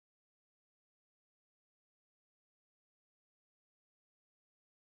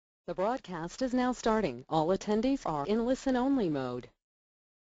The broadcast is now starting. All attendees are in listen-only mode.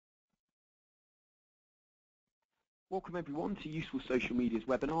 Welcome everyone to Useful Social Media's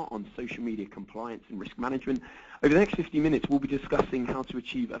webinar on social media compliance and risk management. Over the next 50 minutes we'll be discussing how to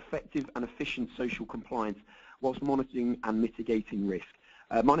achieve effective and efficient social compliance whilst monitoring and mitigating risk.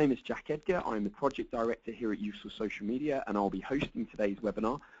 My name is Jack Edgar. I'm the Project Director here at Useful Social Media and I'll be hosting today's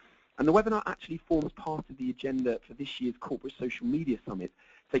webinar. And the webinar actually forms part of the agenda for this year's Corporate Social Media Summit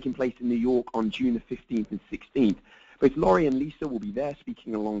taking place in New York on June the 15th and 16th. Both Laurie and Lisa will be there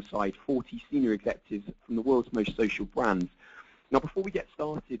speaking alongside 40 senior executives from the world's most social brands. Now, before we get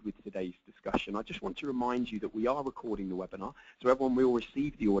started with today's discussion, I just want to remind you that we are recording the webinar, so everyone will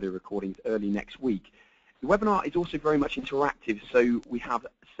receive the audio recordings early next week. The webinar is also very much interactive, so we have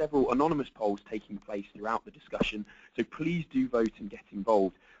several anonymous polls taking place throughout the discussion, so please do vote and get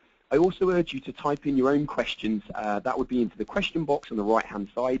involved. I also urge you to type in your own questions. That would be into the question box on the right-hand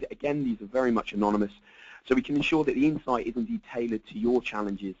side. Again, these are very much anonymous, so we can ensure that the insight is indeed tailored to your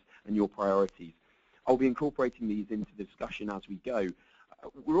challenges and your priorities. I'll be incorporating these into the discussion as we go.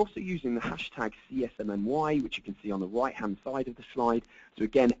 We're also using the hashtag CSMNY, which you can see on the right-hand side of the slide. So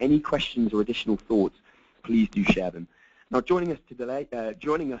again, any questions or additional thoughts, please do share them. Now, joining us today,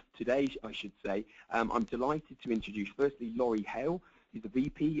 I should say, I'm delighted to introduce firstly Laurie Hale. He's the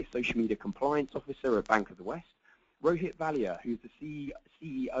VP, Social Media Compliance Officer at Bank of the West. Rohit Valia, who's the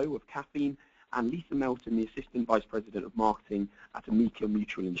CEO of Cafyne, and Lisa Melton, the Assistant Vice President of Marketing at Amica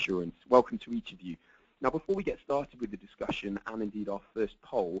Mutual Insurance. Welcome to each of you. Now, before we get started with the discussion and indeed our first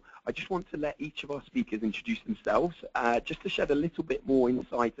poll, I just want to let each of our speakers introduce themselves, just to shed a little bit more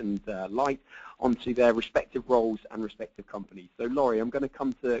insight and light onto their respective roles and respective companies. So, Laurie, I'm going to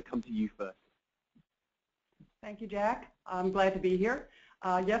come to you first. Thank you, Jack. I'm glad to be here.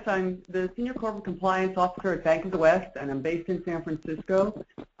 Yes, I'm the Senior Corporate Compliance Officer at Bank of the West, and I'm based in San Francisco.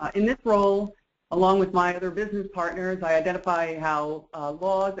 In this role, along with my other business partners, I identify how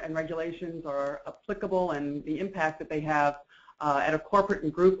laws and regulations are applicable and the impact that they have at a corporate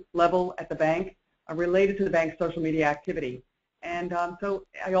and group level at the bank related to the bank's social media activity. And so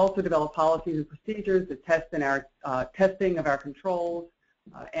I also develop policies and procedures that test in our testing of our controls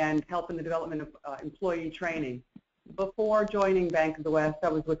and help in the development of employee training. Before joining Bank of the West, I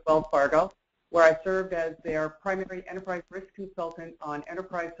was with Wells Fargo, where I served as their primary enterprise risk consultant on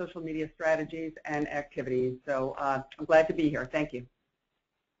enterprise social media strategies and activities. So I'm glad to be here. Thank you.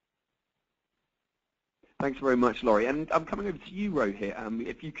 Thanks very much, Laurie. And I'm coming over to you, Rohit.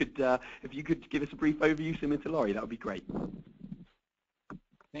 If you could give us a brief overview similar to Laurie, that would be great.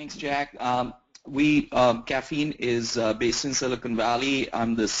 Thanks, Jack. Cafyne is based in Silicon Valley.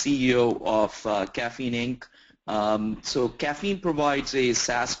 I'm the CEO of Cafyne Inc. So Cafyne provides a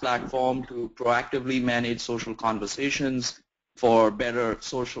SaaS platform to proactively manage social conversations for better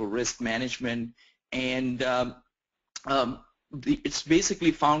social risk management, and it's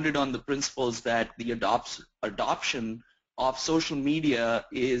basically founded on the principles that the adoption of social media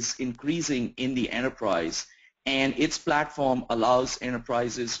is increasing in the enterprise, and its platform allows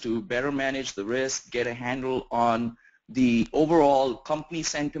enterprises to better manage the risk, get a handle on the overall company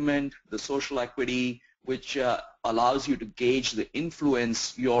sentiment, the social equity, which allows you to gauge the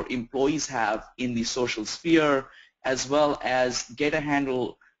influence your employees have in the social sphere, as well as get a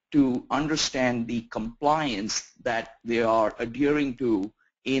handle to understand the compliance that they are adhering to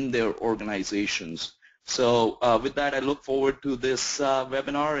in their organizations. So with that, I look forward to this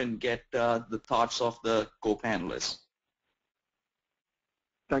webinar and get the thoughts of the co-panelists.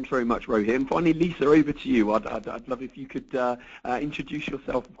 Thanks very much, Rohit. And finally, Lisa, over to you. I'd love if you could introduce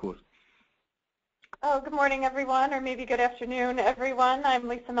yourself, of course. Oh, good morning, everyone, or maybe good afternoon, everyone. I'm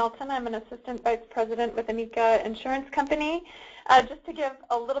Lisa Melton. I'm an Assistant Vice President with Amica Insurance Company. Just to give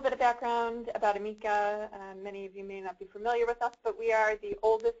a little bit of background about Amica, many of you may not be familiar with us, but we are the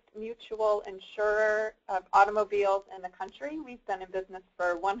oldest mutual insurer of automobiles in the country. We've been in business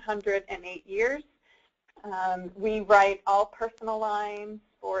for 108 years. We write all personal lines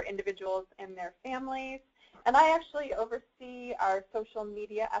for individuals and their families, and I actually oversee our social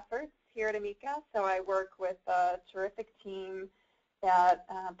media efforts here at Amica. So I work with a terrific team that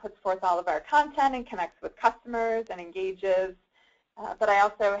puts forth all of our content and connects with customers and engages. But I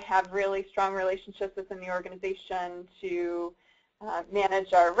also have really strong relationships within the organization to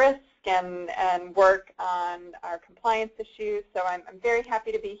manage our risk and work on our compliance issues. So I'm very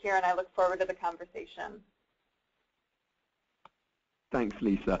happy to be here, and I look forward to the conversation. Thanks,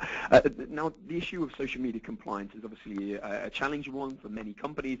 Lisa. Now, the issue of social media compliance is obviously a challenging one for many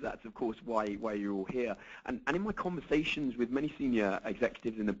companies. That's, of course, why you're all here. And in my conversations with many senior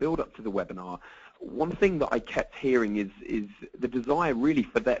executives in the build-up to the webinar, one thing that I kept hearing is the desire really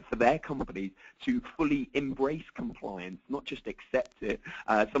for their companies to fully embrace compliance, not just accept it,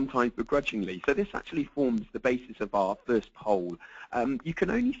 sometimes begrudgingly. So this actually forms the basis of our first poll. You can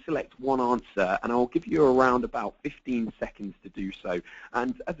only select one answer, and I'll give you around about 15 seconds to do so.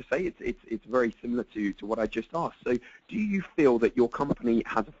 And as I say, it's very similar to what I just asked. So do you feel that your company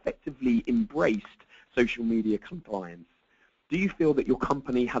has effectively embraced social media compliance? Do you feel that your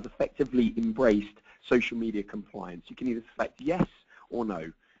company has effectively embraced social media compliance? You can either select yes or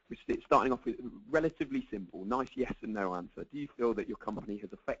no. We're starting off with relatively simple, nice yes and no answer. Do you feel that your company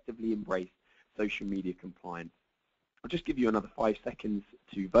has effectively embraced social media compliance? I'll just give you another 5 seconds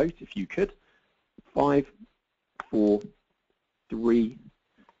to vote if you could. 5, 4, 3,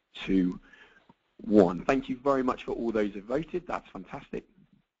 2, 1. Thank you very much for all those who voted. That's fantastic.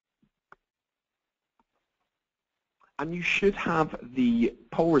 And you should have the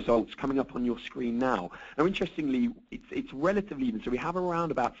poll results coming up on your screen now. Now, interestingly, it's relatively even. So we have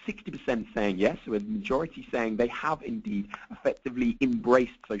around about 60% saying yes, so a majority saying they have indeed effectively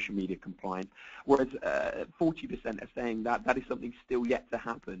embraced social media compliance, whereas 40% are saying that is something still yet to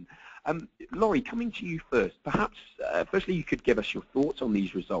happen. Laurie, coming to you first, perhaps firstly you could give us your thoughts on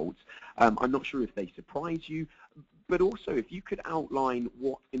these results. I'm not sure if they surprise you, but also if you could outline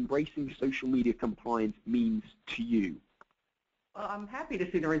what embracing social media compliance means to you. Well, I'm happy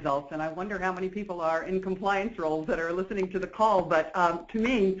to see the results, and I wonder how many people are in compliance roles that are listening to the call. But to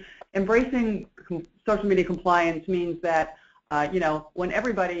me, embracing social media compliance means that, you know, when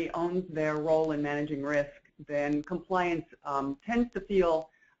everybody owns their role in managing risk, then compliance tends to feel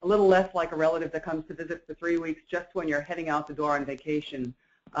a little less like a relative that comes to visit for 3 weeks just when you're heading out the door on vacation.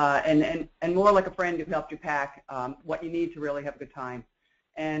 And more like a friend who helped you pack what you need to really have a good time.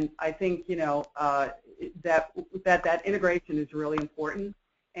 And I think, you know, that integration is really important.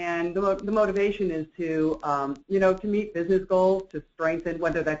 And the motivation is to, you know, to meet business goals, to strengthen,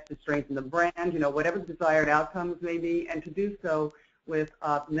 whether that's to strengthen the brand, you know, whatever the desired outcomes may be, and to do so with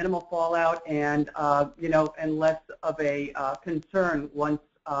minimal fallout and, you know, and less of a concern once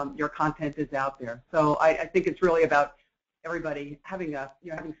your content is out there. So I think it's really about everybody having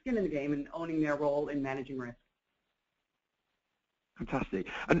having skin in the game and owning their role in managing risk. Fantastic.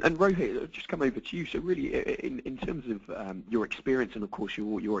 And Rohit, I'll just come over to you. So really, in terms of your experience and, of course,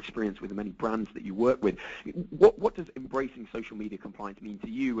 your experience with the many brands that you work with, what does embracing social media compliance mean to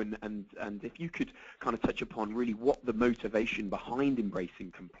you? And if you could kind of touch upon really what the motivation behind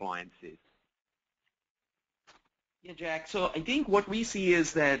embracing compliance is. Yeah, Jack. So I think what we see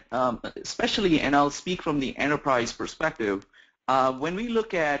is that, especially, and I'll speak from the enterprise perspective, when we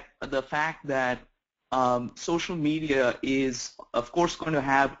look at the fact that social media is, of course, going to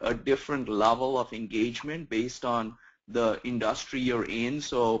have a different level of engagement based on the industry you're in.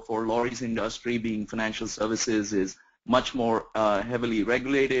 So for Laurie's industry, being financial services, is much more heavily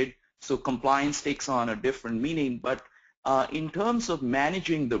regulated. So compliance takes on a different meaning. But in terms of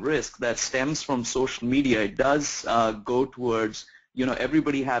managing the risk that stems from social media, it does go towards, you know,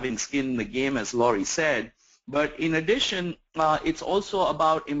 everybody having skin in the game, as Laurie said. But in addition, it's also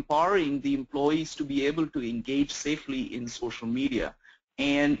about empowering the employees to be able to engage safely in social media.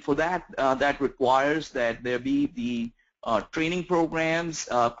 And for that, that requires that there be the training programs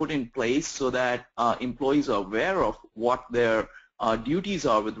put in place so that employees are aware of what their duties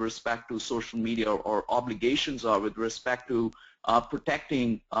are with respect to social media, or obligations are with respect to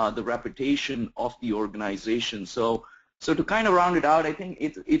protecting the reputation of the organization. So to kind of round it out, I think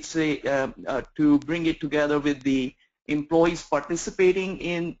it's to bring it together with the employees participating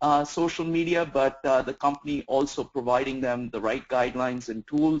in social media, but the company also providing them the right guidelines and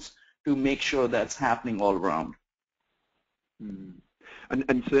tools to make sure that's happening all around. Mm.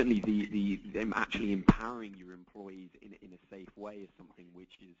 And certainly them actually empowering your employees in a safe way is something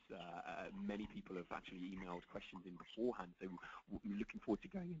which is many people have actually emailed questions in beforehand. So we're looking forward to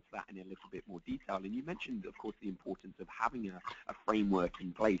going into that in a little bit more detail. And you mentioned, of course, the importance of having a framework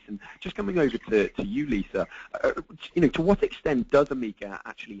in place. And just coming over to you, Lisa, you know, to what extent does Amica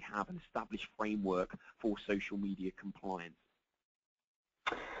actually have an established framework for social media compliance?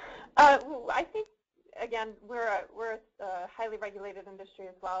 I think, again, we're a highly regulated industry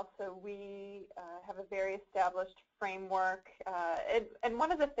as well, so we have a very established framework. And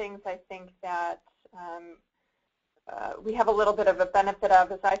one of the things I think that we have a little bit of a benefit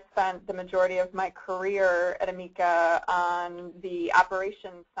of, is I spent the majority of my career at Amica on the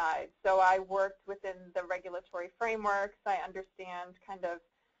operations side. So I worked within the regulatory frameworks. I understand kind of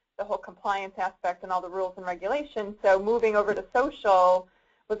the whole compliance aspect and all the rules and regulations. So moving over to social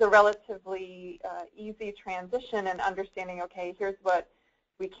was a relatively easy transition, and understanding, okay, here's what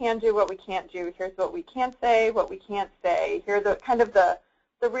we can do, what we can't do, here's what we can say, what we can't say, here are the kind of the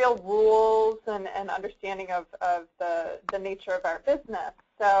real rules and understanding of the nature of our business.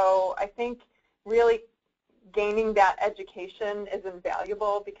 So I think really gaining that education is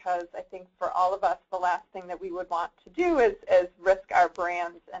invaluable, because I think for all of us, the last thing that we would want to do is risk our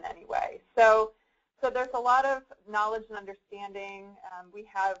brands in any way. So there's a lot of knowledge and understanding. We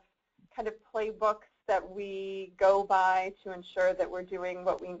have kind of playbooks that we go by to ensure that we're doing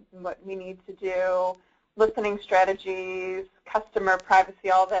what we need to do, listening strategies, customer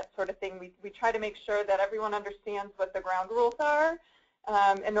privacy, all that sort of thing. We try to make sure that everyone understands what the ground rules are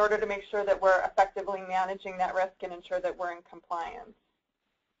in order to make sure that we're effectively managing that risk and ensure that we're in compliance.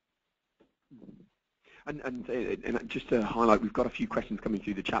 And just to highlight, we've got a few questions coming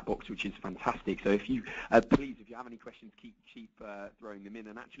through the chat box, which is fantastic. So if you, please, if you have any questions, keep throwing them in.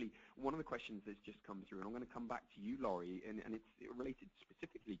 And actually, one of the questions that's just come through, and I'm going to come back to you, Laurie, and it's related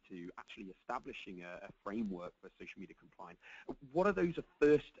specifically to actually establishing a framework for social media compliance. What are those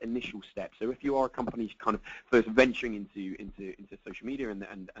first initial steps? So if you are a company kind of first venturing into social media,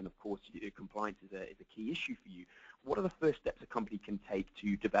 and of course, compliance is a key issue for you, what are the first steps a company can take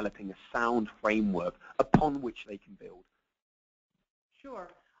to developing a sound framework upon which they can build? Sure.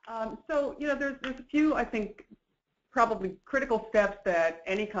 So, there's a few, I think, probably critical steps that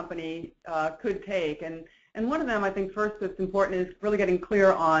any company could take. And one of them, I think, first that's important is really getting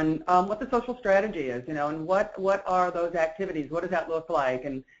clear on what the social strategy is, and what are those activities? What does that look like?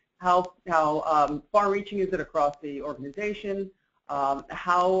 And how far-reaching is it across the organization?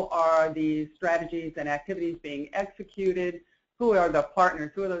 How are these strategies and activities being executed? Who are the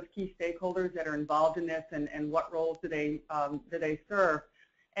partners? Who are those key stakeholders that are involved in this, and what roles do they serve?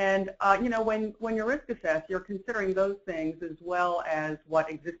 And when you risk assess, you're considering those things as well as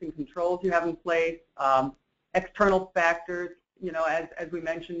what existing controls you have in place, external factors, as we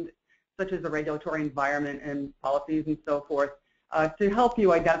mentioned, such as the regulatory environment and policies and so forth, to help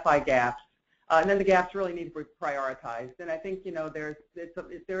you identify gaps. And then the gaps really need to be prioritized. And I think there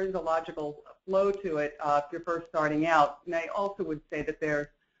is a logical flow to it if you're first starting out. And I also would say that there's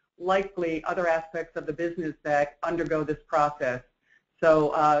likely other aspects of the business that undergo this process.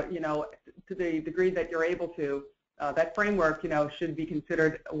 So to the degree that you're able to, that framework should be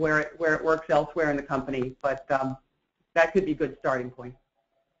considered where it works elsewhere in the company. But that could be a good starting point.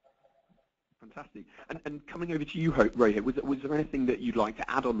 Fantastic. And coming over to you, Rohit, was there anything that you'd like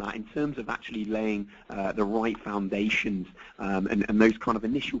to add on that in terms of actually laying the right foundations and those kind of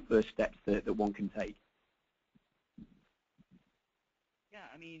initial first steps that one can take? Yeah,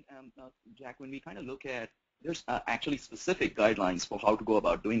 I mean, Jack, when we kind of look at, there's actually specific guidelines for how to go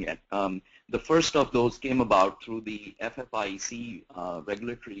about doing it. The first of those came about through the FFIEC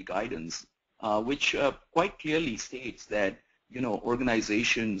regulatory guidance, which quite clearly states that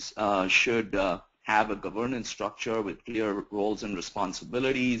organizations should have a governance structure with clear roles and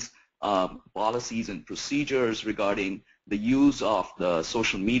responsibilities, policies and procedures regarding the use of the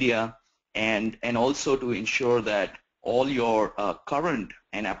social media, and also to ensure that all your current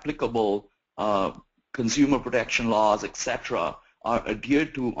and applicable consumer protection laws, etc., are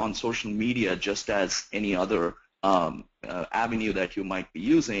adhered to on social media just as any other avenue that you might be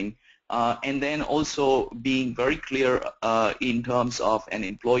using. And then also being very clear in terms of an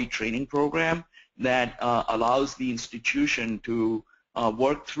employee training program that allows the institution to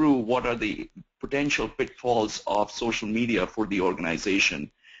work through what are the potential pitfalls of social media for the organization.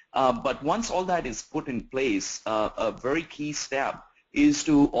 But once all that is put in place, a very key step is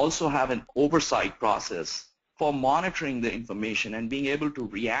to also have an oversight process for monitoring the information and being able to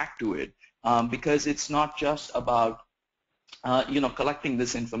react to it, because it's not just about collecting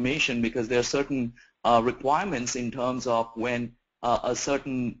this information, because there are certain requirements in terms of when a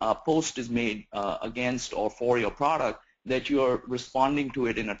certain post is made against or for your product, that you're responding to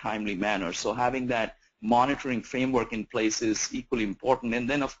it in a timely manner. So having that monitoring framework in place is equally important. And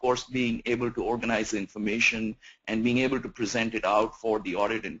then, of course, being able to organize the information and being able to present it out for the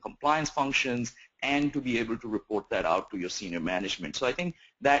audit and compliance functions, and to be able to report that out to your senior management. So I think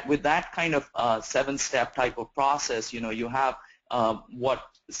that with that kind of 7-step type of process, you have what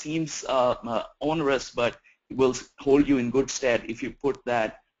seems onerous, but will hold you in good stead if you put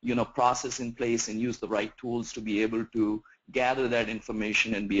that process in place and use the right tools to be able to gather that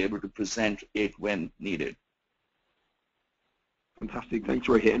information and be able to present it when needed. Fantastic. Thanks,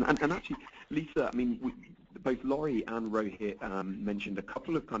 Rohit. And actually, Lisa, I mean, both Laurie and Rohit mentioned a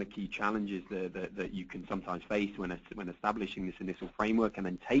couple of kind of key challenges that you can sometimes face when establishing this initial framework and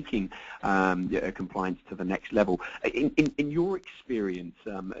then taking compliance to the next level. In your experience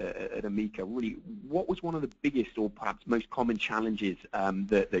at Amica, really, what was one of the biggest or perhaps most common challenges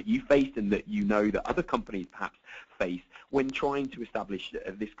that you faced and that you know that other companies perhaps face when trying to establish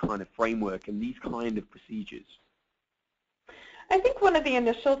this kind of framework and these kind of procedures? I think one of the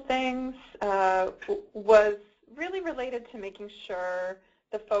initial things was really related to making sure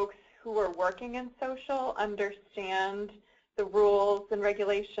the folks who are working in social understand the rules and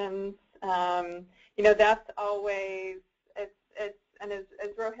regulations. You know, that's always, and as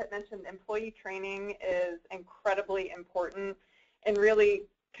Rohit mentioned, employee training is incredibly important and really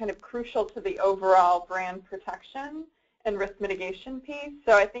kind of crucial to the overall brand protection and risk mitigation piece.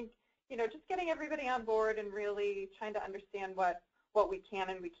 So I think, you know, just getting everybody on board and really trying to understand what we can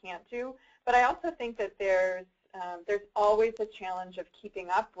and we can't do. But I also think that there's always a challenge of keeping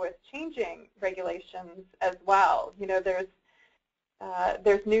up with changing regulations as well. You know,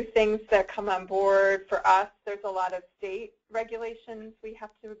 there's new things that come on board for us. There's a lot of state regulations we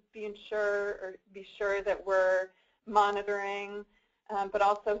have to be sure that we're monitoring. But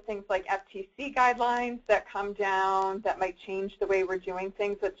also things like FTC guidelines that come down that might change the way we're doing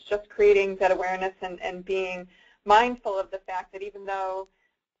things. It's just creating that awareness and being mindful of the fact that even though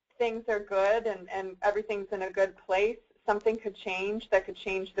things are good and everything's in a good place, something could change that could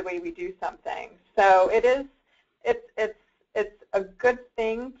change the way we do something. So it's a good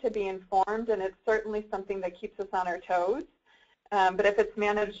thing to be informed, and it's certainly something that keeps us on our toes. But if it's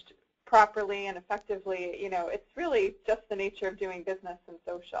managed properly and effectively, you know, it's really just the nature of doing business in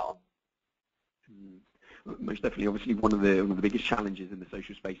social. Most definitely. Obviously, one of the biggest challenges in the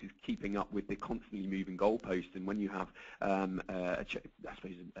social space is keeping up with the constantly moving goalposts, and when you have, I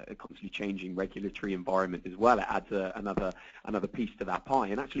suppose, a constantly changing regulatory environment as well, it adds another piece to that pie.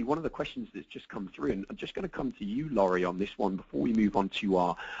 And actually, one of the questions that's just come through, and I'm just going to come to you, Laurie, on this one before we move on to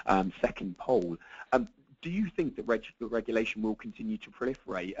our second poll. Do you think that regulation will continue to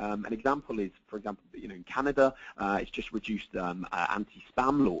proliferate? An example is, for example, you know, in Canada, it's just reduced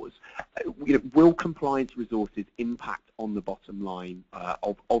anti-spam laws. You know, will compliance resources impact on the bottom line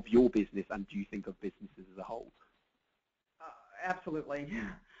of your business, and do you think of businesses as a whole? Absolutely.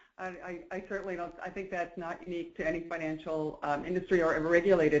 I certainly don't. I think that's not unique to any financial industry or a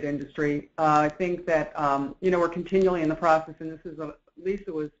regulated industry. I think that you know, we're continually in the process, and this is what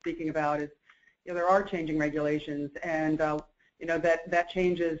Lisa was speaking about, is, you know, there are changing regulations, and you know, that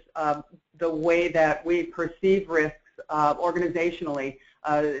changes the way that we perceive risks organizationally.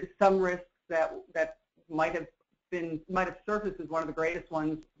 Some risks that might have surfaced as one of the greatest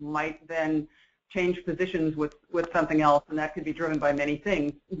ones might then change positions with something else, and that could be driven by many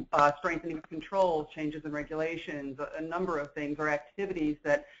things: strengthening of controls, changes in regulations, a number of things, or activities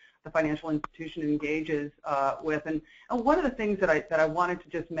that the financial institution engages with. And one of the things that I wanted to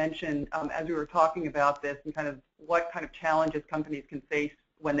just mention as we were talking about this and kind of what kind of challenges companies can face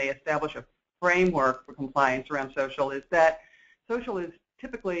when they establish a framework for compliance around social is that social is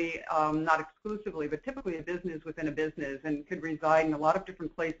typically, not exclusively, but typically a business within a business, and could reside in a lot of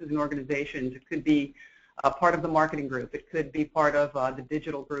different places and organizations. It could be part of the marketing group. It could be part of the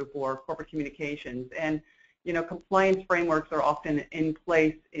digital group or corporate communications. And you know, compliance frameworks are often in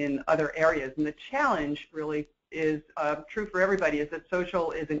place in other areas, and the challenge really is true for everybody, is that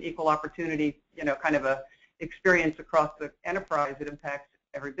social is an equal opportunity, you know, kind of a experience across the enterprise. It impacts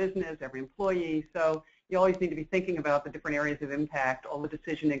every business, every employee, so you always need to be thinking about the different areas of impact, all the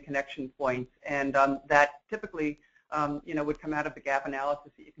decision and connection points, and that typically, you know, would come out of the gap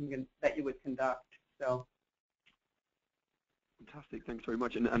analysis that you would conduct. So. Fantastic, thanks very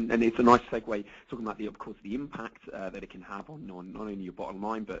much. And it's a nice segue talking about, of course, the impact that it can have on not only your bottom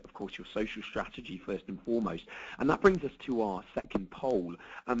line, but of course your social strategy first and foremost. And that brings us to our second poll,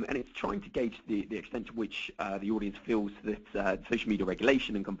 and it's trying to gauge the extent to which the audience feels that social media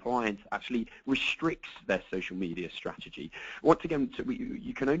regulation and compliance actually restricts their social media strategy. Once again,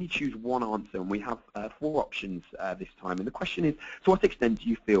 you can only choose one answer, and we have 4 options this time. And the question is, to what extent do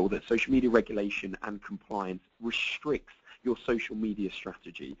you feel that social media regulation and compliance restricts your social media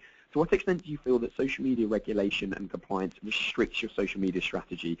strategy? To what extent do you feel that social media regulation and compliance restricts your social media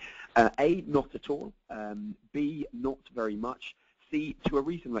strategy? A, not at all. B, not very much. C, to a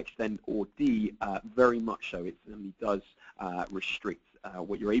reasonable extent. Or D, very much so. It certainly does restrict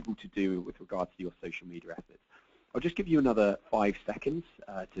what you're able to do with regards to your social media efforts. I'll just give you another 5 seconds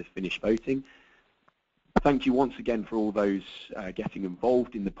to finish voting. Thank you once again for all those getting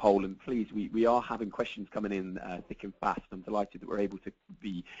involved in the poll, and please, we are having questions coming in thick and fast. I'm delighted that we're able to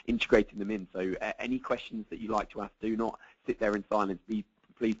be integrating them in, so any questions that you'd like to ask, do not sit there in silence.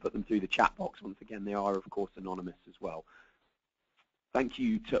 Please put them through the chat box. Once again, they are, of course, anonymous as well. Thank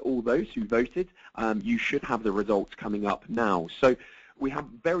you to all those who voted. You should have the results coming up now. So we have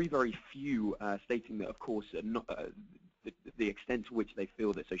very, very few stating that, of course, the extent to which they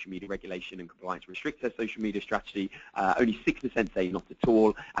feel that social media regulation and compliance restricts their social media strategy. Only 6% say not at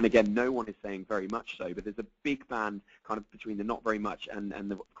all, and again, no one is saying very much so, but there's a big band kind of between the not very much and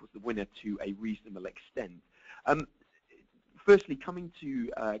of course, the winner to a reasonable extent. Firstly, coming to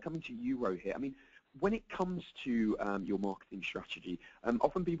you, Rohit, I mean, when it comes to your marketing strategy,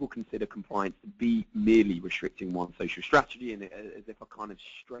 often people consider compliance to be merely restricting one social strategy and as if a kind of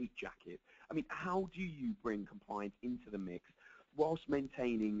straitjacket. I mean, how do you bring compliance into the mix whilst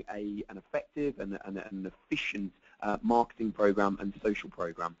maintaining an effective and an efficient marketing program and social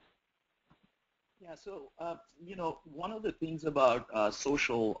program? Yeah, so, you know, one of the things about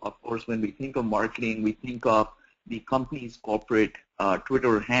social, of course, when we think of marketing, we think of the company's corporate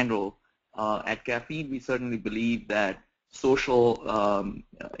Twitter handle. At Cafyne, we certainly believe that social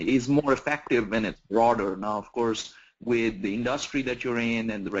is more effective when it's broader. Now, of course, with the industry that you're in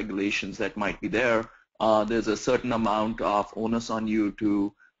and the regulations that might be there, there's a certain amount of onus on you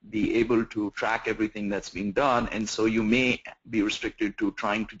to be able to track everything that's being done, and so you may be restricted to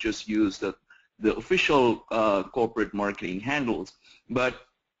trying to just use the official corporate marketing handles. But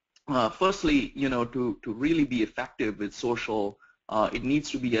firstly, you know, to really be effective with social, it needs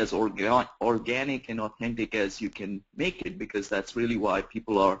to be as organic and authentic as you can make it, because that's really why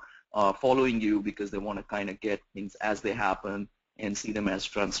people are following you, because they want to kind of get things as they happen and see them as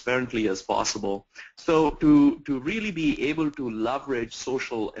transparently as possible. So to really be able to leverage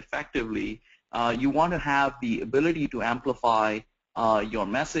social effectively, you want to have the ability to amplify your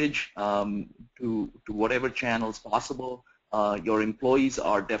message to whatever channels possible. Your employees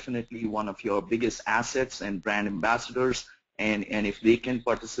are definitely one of your biggest assets and brand ambassadors, and if they can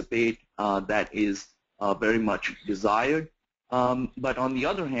participate, that is very much desired. But on the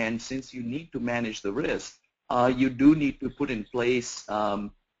other hand, since you need to manage the risk, you do need to put in place,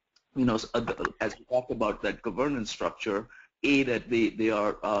 you know, as we talked about that governance structure, that they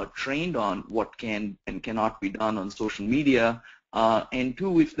are trained on what can and cannot be done on social media, and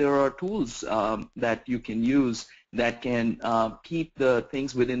two, if there are tools that you can use that can keep the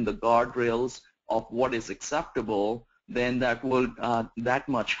things within the guardrails of what is acceptable, then that will that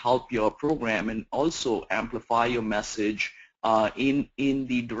much help your program and also amplify your message in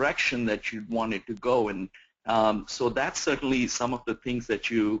the direction that you want it to go. And so that's certainly some of the things that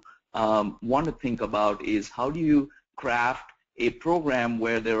you want to think about, is how do you craft a program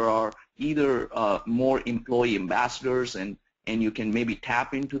where there are either more employee ambassadors and you can maybe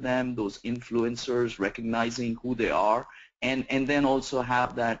tap into them, those influencers, recognizing who they are, and then also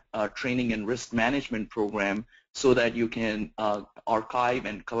have that training and risk management program so that you can archive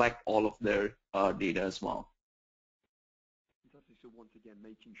and collect all of their data as well. So once again,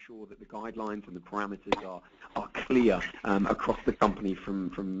 making sure that the guidelines and the parameters are clear across the company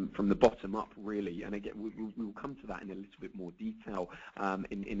from the bottom up, really. And again, we will come to that in a little bit more detail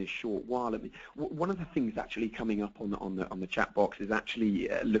in a short while. I mean, one of the things actually coming up on the chat box is actually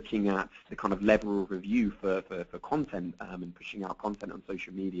looking at the kind of level of review for content and pushing out content on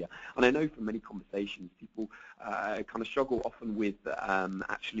social media. And I know from many conversations, people kind of struggle often with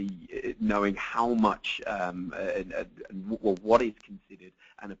actually knowing how much what is considered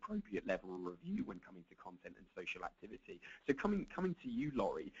an appropriate level of review when coming to content and social activity. So coming to you,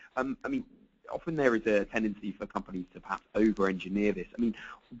 Laurie, I mean, often there is a tendency for companies to perhaps over-engineer this. I mean,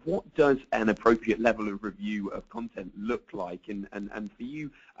 what does an appropriate level of review of content look like? And for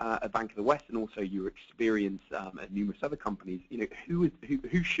you at Bank of the West, and also your experience at numerous other companies, you know,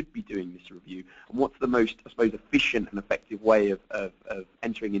 who should be doing this review, and what's the most, I suppose, efficient and effective way of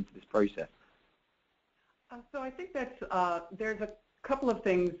entering into this process? So I think that's there's a couple of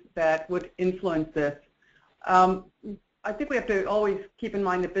things that would influence this. I think we have to always keep in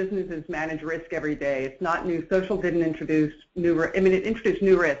mind that businesses manage risk every day. It's not new. Social didn't introduce new. I mean, it introduced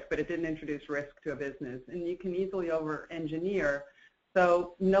new risk, but it didn't introduce risk to a business. And you can easily over-engineer.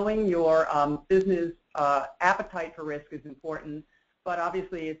 So knowing your business appetite for risk is important. But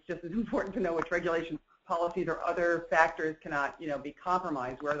obviously, it's just as important to know which regulations, policies, or other factors cannot, you know, be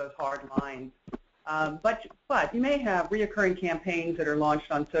compromised. Where are those hard lines? But you may have reoccurring campaigns that are launched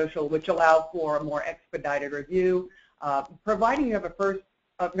on social, which allow for a more expedited review, providing you have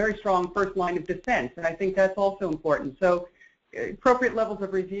a very strong first line of defense, and I think that's also important. So appropriate levels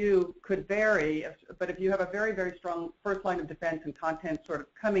of review could vary, but if you have a very, very strong first line of defense and content sort of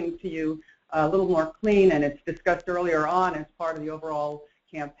coming to you a little more clean, and it's discussed earlier on as part of the overall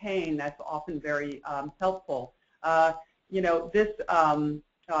campaign, that's often very helpful. You know, this and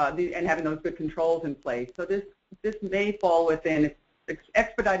having those good controls in place. So this may fall within,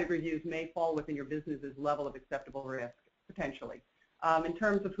 expedited reviews may fall within your business's level of acceptable risk, potentially. In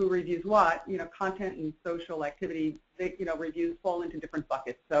terms of who reviews what, you know, content and social activity, you know, reviews fall into different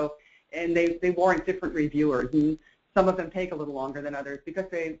buckets. So, and they warrant different reviewers, and some of them take a little longer than others because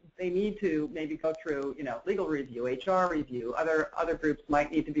they need to maybe go through, you know, legal review, HR review. Other groups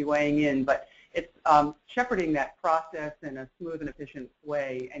might need to be weighing in, but it's shepherding that process in a smooth and efficient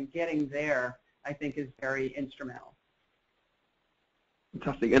way, and getting there, I think, is very instrumental.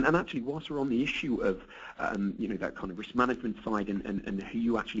 Fantastic. And actually, whilst we're on the issue of, you know, that kind of risk management side and who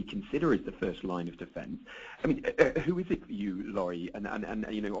you actually consider as the first line of defense, I mean, who is it for you, Laurie? And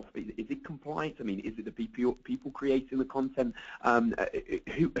you know, is it compliance? I mean, is it the people creating the content? I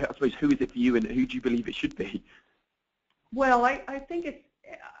suppose, who is it for you, and who do you believe it should be? Well, I think it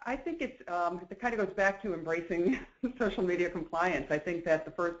kind of goes back to embracing social media compliance. I think that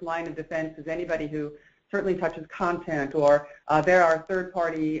the first line of defense is anybody who certainly touches content, or there are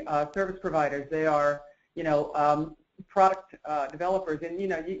third-party service providers. They are, you know, product developers, and you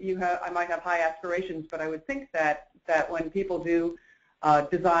know, I might have high aspirations, but I would think that when people do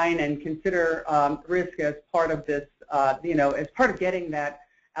design and consider risk as part of this, you know, as part of getting that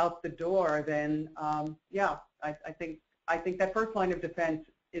out the door, then yeah, I think that first line of defense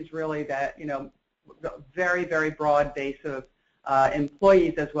is really that, you know, very, very broad base of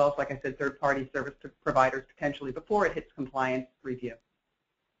employees, as well as, like I said, third-party service providers potentially before it hits compliance review.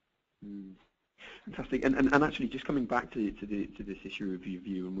 Fantastic. And actually, just coming back to this issue of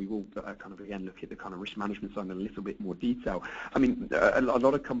review, and we will kind of again look at the kind of risk management side in a little bit more detail. I mean, a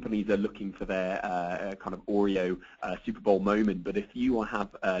lot of companies are looking for their kind of Oreo Super Bowl moment, but if you have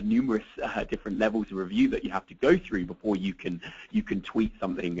numerous different levels of review that you have to go through before you can tweet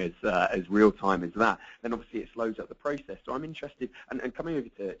something as real time as that, then obviously it slows up the process. So I'm interested, and coming over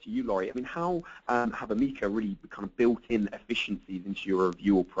to you, Laurie. I mean, how have Amica really kind of built in efficiencies into your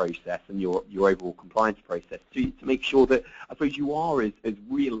review process and your overall compliance process to make sure that, I suppose, you are as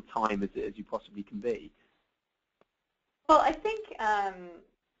real time as you possibly can be? Well, I think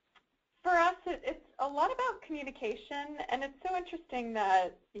for us, it's a lot about communication, and it's so interesting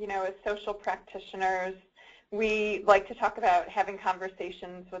that, you know, as social practitioners, we like to talk about having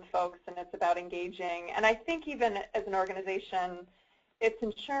conversations with folks, and it's about engaging. And I think even as an organization, it's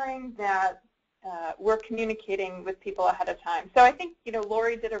ensuring that we're communicating with people ahead of time. So I think, you know,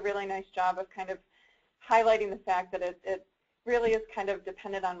 Laurie did a really nice job of kind of highlighting the fact that it really is kind of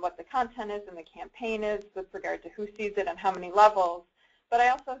dependent on what the content is and the campaign is with regard to who sees it and how many levels. But I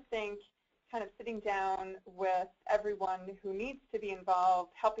also think kind of sitting down with everyone who needs to be involved,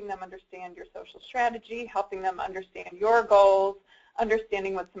 helping them understand your social strategy, helping them understand your goals,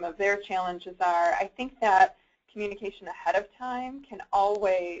 understanding what some of their challenges are. I think that communication ahead of time can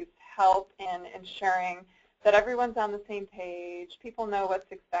always help in ensuring that everyone's on the same page, people know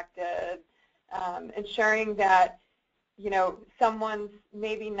what's expected, ensuring that, you know, someone's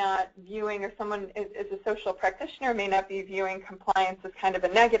maybe not viewing, or someone is a social practitioner may not be viewing compliance as kind of a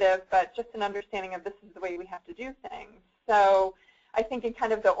negative, but just an understanding of this is the way we have to do things. So I think in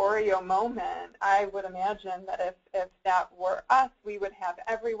kind of the Oreo moment, I would imagine that if that were us, we would have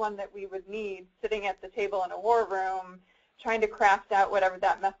everyone that we would need sitting at the table in a war room trying to craft out whatever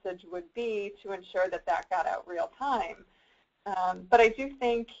that message would be to ensure that that got out real time. But I do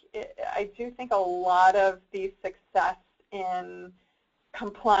think a lot of the success in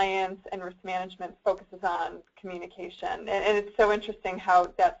compliance and risk management focuses on communication, and it's so interesting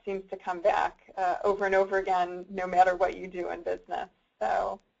how that seems to come back over and over again, no matter what you do in business.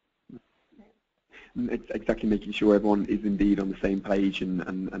 So. It's exactly making sure everyone is indeed on the same page,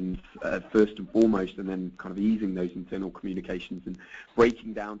 and first and foremost, and then kind of easing those internal communications and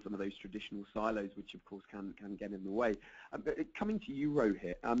breaking down some of those traditional silos, which of course can get in the way. Coming to you,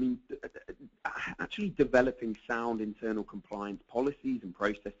 Rohit, I mean, actually developing sound internal compliance policies and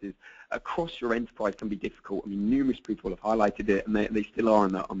processes across your enterprise can be difficult. I mean, numerous people have highlighted it, and they still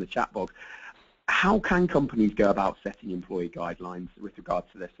are on the chat box. How can companies go about setting employee guidelines with regards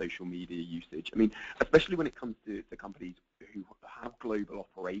to their social media usage? I mean, especially when it comes to companies who have global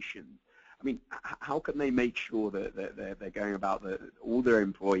operations. I mean, how can they make sure that they're going about that all their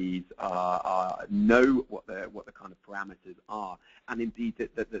employees know what the kind of parameters are, and indeed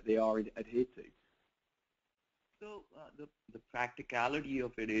that they are adhered to? So the practicality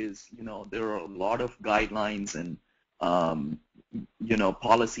of it is, you know, there are a lot of guidelines and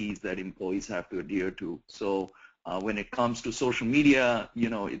policies that employees have to adhere to. So when it comes to social media,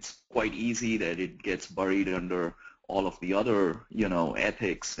 it's quite easy that it gets buried under all of the other,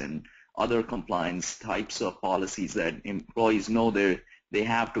 ethics and other compliance types of policies that employees know they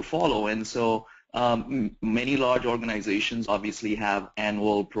have to follow. And so many large organizations obviously have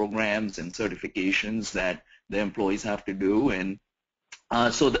annual programs and certifications that the employees have to do. And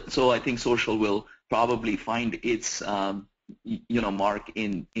so I think social will probably find its mark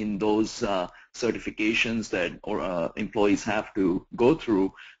in those certifications that employees have to go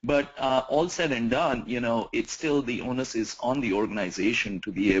through. But all said and done, it's still the onus is on the organization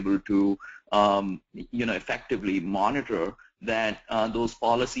to be able to effectively monitor that those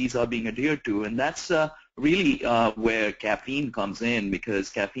policies are being adhered to. And that's really where Cafyne comes in, because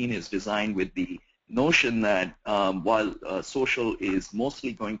Cafyne is designed with the notion that while social is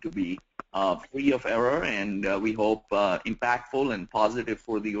mostly going to be free of error and we hope impactful and positive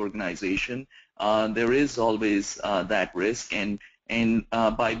for the organization, there is always that risk. And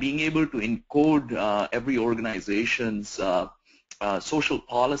by being able to encode every organization's social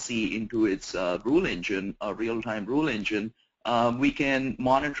policy into its rule engine, a real-time rule engine, we can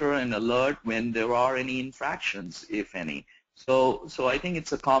monitor and alert when there are any infractions, if any. So I think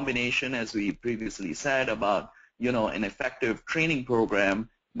it's a combination, as we previously said, about an effective training program,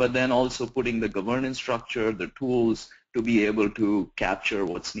 but then also putting the governance structure, the tools to be able to capture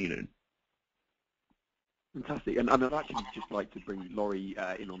what's needed. Fantastic. And I'd actually just like to bring Laurie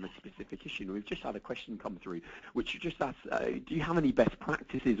in on this specific issue. We've just had a question come through, which just asks, do you have any best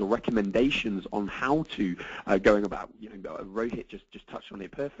practices or recommendations on how to, going about, Rohit just touched on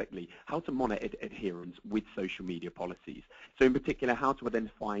it perfectly, how to monitor adherence with social media policies. So in particular, how to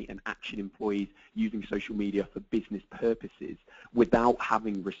identify and action employees using social media for business purposes without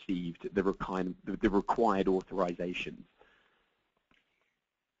having received the required authorizations.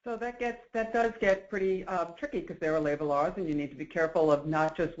 So that does get pretty tricky, because there are labor laws, and you need to be careful of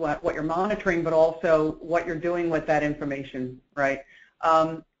not just what you're monitoring, but also what you're doing with that information, right?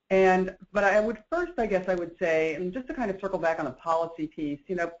 But I would first, I guess I would say, and just to kind of circle back on the policy piece,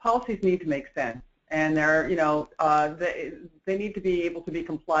 policies need to make sense, and they're, they need to be able to be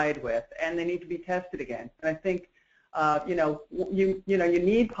complied with, and they need to be tested against. And I think, you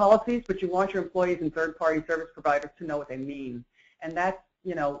need policies, but you want your employees and third-party service providers to know what they mean, and that's,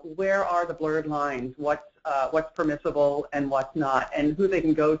 where are the blurred lines, what's permissible and what's not, and who they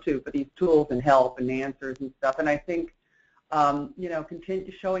can go to for these tools and help and answers and stuff. And I think,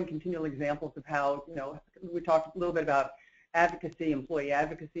 showing continual examples of how, we talked a little bit about advocacy, employee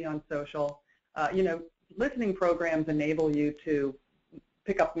advocacy on social. Listening programs enable you to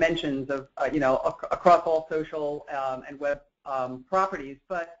pick up mentions of, across all social and web properties,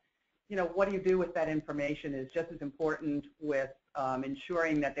 but what do you do with that information is just as important with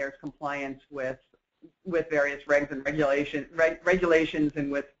ensuring that there's compliance with various regs and regulations and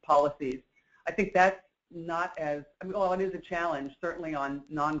with policies. I think that's not as, well, it is a challenge, certainly on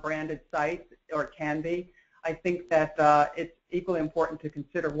non-branded sites, or it can be. I think that it's equally important to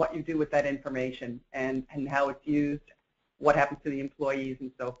consider what you do with that information and how it's used, what happens to the employees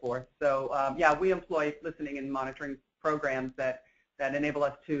and so forth. So yeah, we employ listening and monitoring programs that enable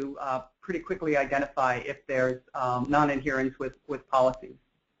us to pretty quickly identify if there's non-adherence with policies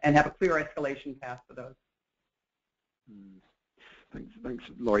and have a clear escalation path for those. Thanks,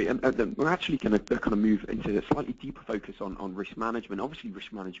 Laurie. And we're actually going to kind of move into a slightly deeper focus on risk management. Obviously,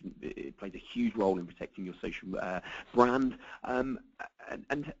 risk management, it plays a huge role in protecting your social brand. And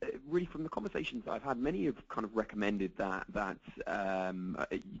really, from the conversations I've had, many have kind of recommended that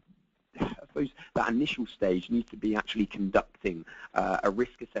I suppose that initial stage needs to be actually conducting a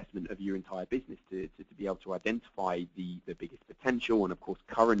risk assessment of your entire business to be able to identify the biggest potential and, of course,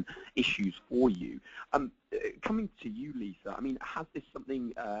 current issues for you. Coming to you, Lisa, I mean, is this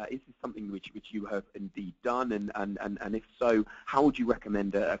something which you have indeed done, and if so, how would you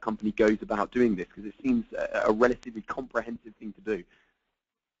recommend a company goes about doing this? Because it seems a relatively comprehensive thing to do.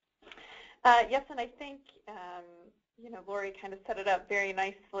 Yes, and I think Laurie kind of set it up very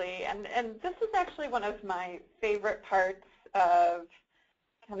nicely, and this is actually one of my favorite parts of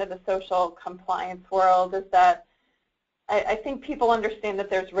kind of the social compliance world, is that I think people understand that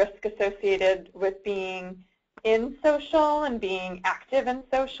there's risk associated with being in social and being active in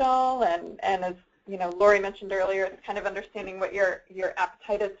social, and as Laurie mentioned earlier, it's kind of understanding what your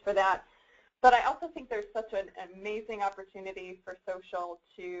appetite is for that. But I also think there's such an amazing opportunity for social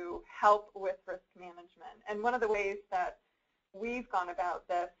to help with risk management. And one of the ways that we've gone about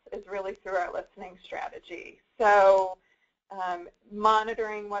this is really through our listening strategy. So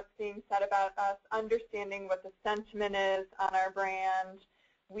monitoring what's being said about us, understanding what the sentiment is on our brand.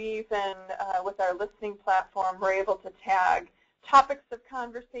 We even, with our listening platform, we're able to tag topics of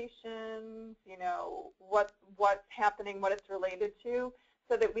conversation, you know, what's happening, what it's related to,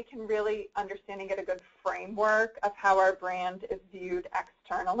 so that we can really understand and get a good framework of how our brand is viewed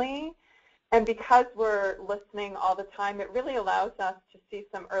externally. And because we're listening all the time, it really allows us to see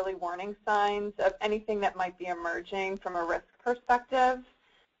some early warning signs of anything that might be emerging from a risk perspective.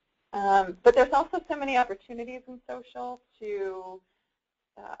 But there's also so many opportunities in social to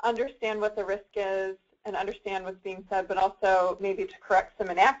understand what the risk is and understand what's being said, but also maybe to correct some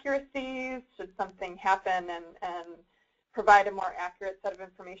inaccuracies should something happen and provide a more accurate set of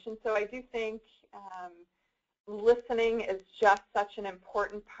information. So I do think listening is just such an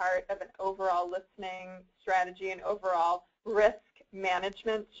important part of an overall listening strategy and overall risk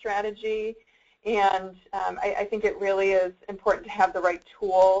management strategy. And I think it really is important to have the right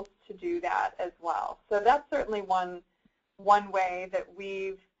tools to do that as well. So that's certainly one way that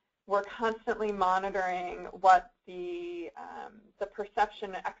we're constantly monitoring what the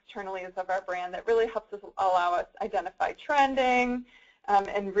perception externally is of our brand. That really helps us allow us identify trending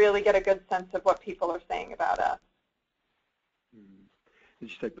and really get a good sense of what people are saying about us. As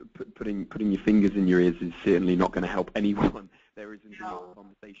you say, putting your fingers in your ears is certainly not going to help anyone. There isn't a lot of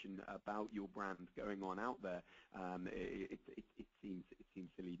conversation about your brand going on out there. It seems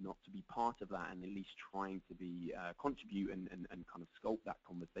silly not to be part of that, and at least trying to be contribute and kind of sculpt that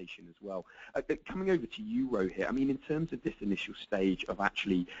conversation as well. Coming over to you, Rohit, I mean, in terms of this initial stage of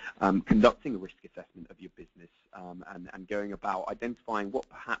actually conducting a risk assessment of your business and going about identifying what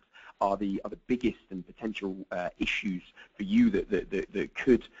perhaps are the biggest and potential issues for you that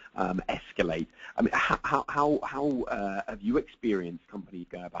could escalate. I mean, how have you experienced companies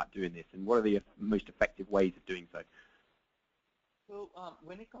go about doing this, and what are the most effective ways of doing so? So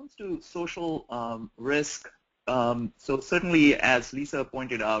when it comes to social risk, so certainly as Lisa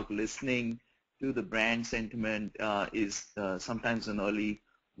pointed out, listening to the brand sentiment is sometimes an early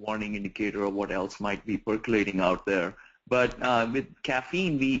warning indicator of what else might be percolating out there. But with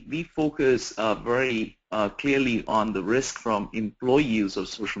Cafyne, we focus very clearly on the risk from employee use of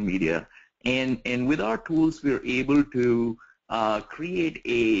social media. And with our tools, we're able to create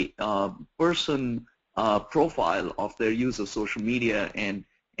a person profile of their use of social media, and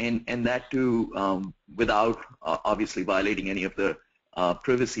that too without obviously violating any of the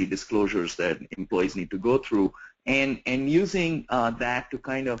privacy disclosures that employees need to go through, and using that to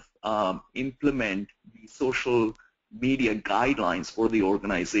kind of implement the social media guidelines for the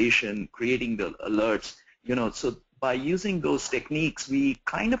organization, creating the alerts, you know. So by using those techniques, we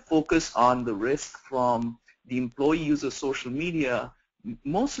kind of focus on the risk from the employee use of social media,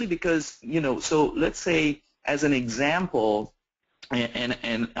 mostly because, you know, so let's say as an example,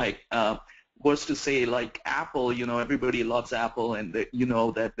 and I was to say like Apple, you know, everybody loves Apple, and they, you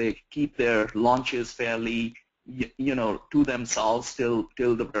know, that they keep their launches fairly, you know, to themselves till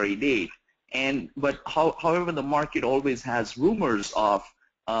the very date. But however, the market always has rumors of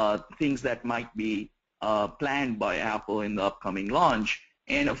things that might be planned by Apple in the upcoming launch.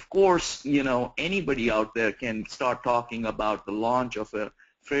 And of course, you know, anybody out there can start talking about the launch of a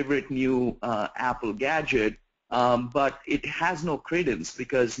favorite new Apple gadget, but it has no credence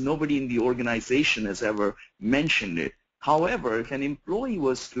because nobody in the organization has ever mentioned it. However, if an employee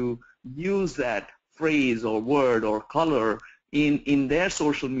was to use that phrase or word or color in their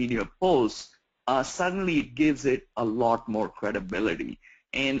social media posts, suddenly it gives it a lot more credibility.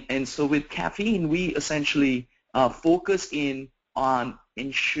 And so with Cafyne, we essentially focus in on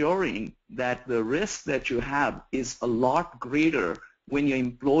ensuring that the risk that you have is a lot greater when your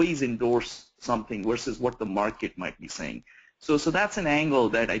employees endorse something versus what the market might be saying. So that's an angle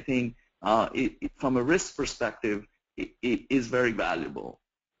that I think from a risk perspective, it is very valuable.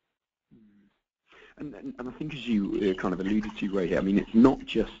 And I think, as you kind of alluded to, Ray, I mean, it's not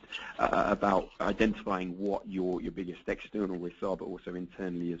just about identifying what your biggest external risks are, but also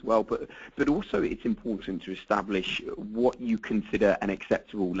internally as well. But also it's important to establish what you consider an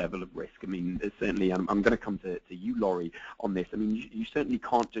acceptable level of risk. I mean, certainly, I'm going to come to you, Laurie, on this. I mean, you certainly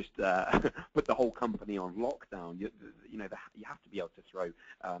can't just put the whole company on lockdown. You know, you have to be able to throw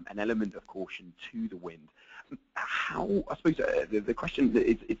an element of caution to the wind. How, I suppose, the question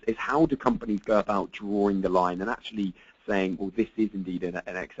is how do companies go about drawing the line and actually saying, well, this is indeed an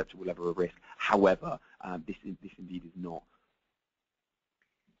acceptable level of risk, however, this indeed is not?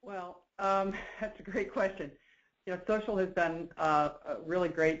 Well, that's a great question. You know, social has done a really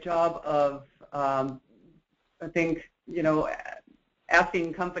great job of, I think, you know,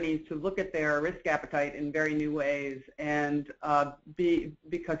 asking companies to look at their risk appetite in very new ways, and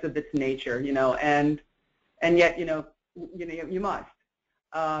because of its nature, and yet, you must.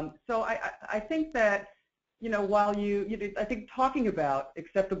 So I think that, while I think talking about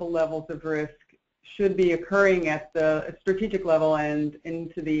acceptable levels of risk should be occurring at the strategic level and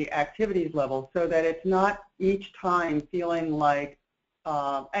into the activities level, so that it's not each time feeling like,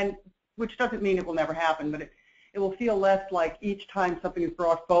 and which doesn't mean it will never happen, but it will feel less like each time something is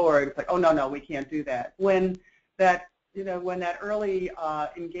brought forward, it's like, oh, no, we can't do that. When that, when that early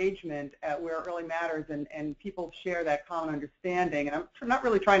engagement where it really matters, and people share that common understanding, and I'm not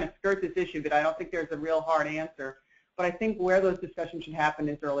really trying to skirt this issue, but I don't think there's a real hard answer, but I think where those discussions should happen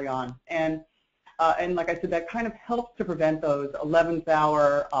is early on. And like I said, that kind of helps to prevent those 11th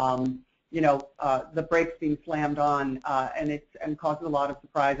hour, the brakes being slammed on, and causes a lot of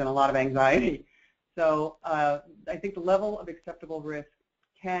surprise and a lot of anxiety. So I think the level of acceptable risk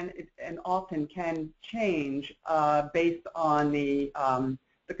can and often can change based on the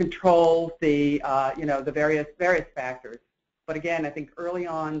controls, the various factors. But again, I think early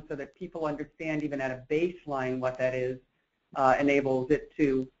on, so that people understand even at a baseline what that is, enables it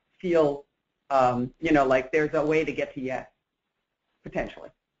to feel like there's a way to get to yes, potentially.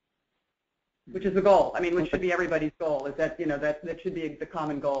 Which is the goal. I mean, which should be everybody's goal, is that, that should be the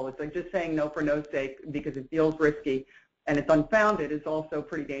common goal. It's like just saying no for no's sake because it feels risky and it's unfounded is also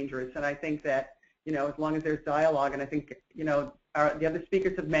pretty dangerous. And I think that, as long as there's dialogue, and I think, the other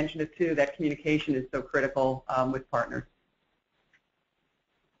speakers have mentioned it too, that communication is so critical with partners.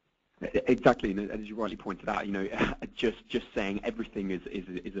 Exactly, and as you rightly pointed out, just saying everything is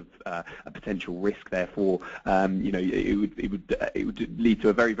a potential risk. Therefore, it would lead to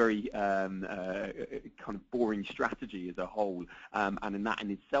a very kind of boring strategy as a whole, and in that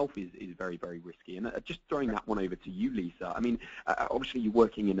in itself is very risky. And just throwing that one over to you, Lisa. I mean, obviously you're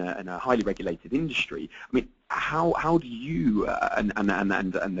working in a highly regulated industry. I mean, how do you and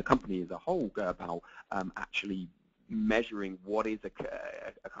the company as a whole go about actually measuring what is a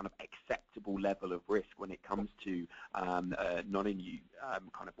kind of acceptable level of risk when it comes to not only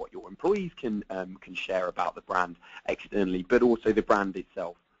kind of what your employees can share about the brand externally, but also the brand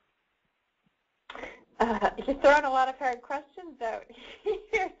itself? You're throwing a lot of hard questions out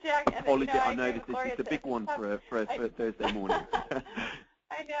here, Jack. Apologies, I know this is a big one for a Thursday morning.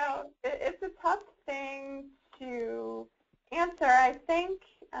 I know. It's a tough thing to answer. I think,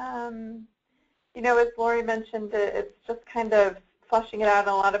 as Lori mentioned, it's just kind of fleshing it out in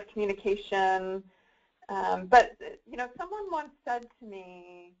a lot of communication. But, someone once said to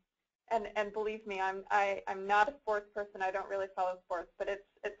me, and believe me, I'm not a sports person. I don't really follow sports, but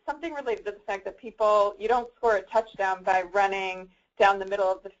it's something related to the fact that you don't score a touchdown by running down the middle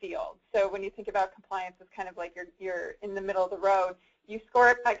of the field. So when you think about compliance, it's kind of like you're in the middle of the road. You score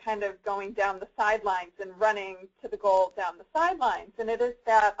it by kind of going down the sidelines and running to the goal down the sidelines. And it is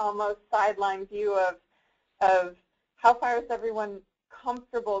that almost sideline view of how far is everyone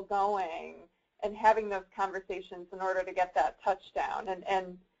comfortable going and having those conversations in order to get that touchdown,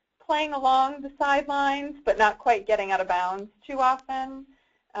 and playing along the sidelines but not quite getting out of bounds too often.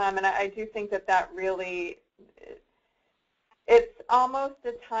 And I do think that really, it's almost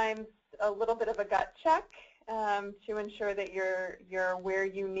at times a little bit of a gut check to ensure that you're where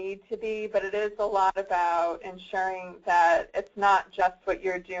you need to be, but it is a lot about ensuring that it's not just what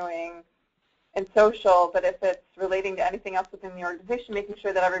you're doing in social, but if it's relating to anything else within the organization, making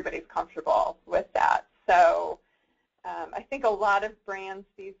sure that everybody's comfortable with that. So I think a lot of brands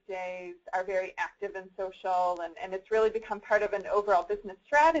these days are very active in social, and it's really become part of an overall business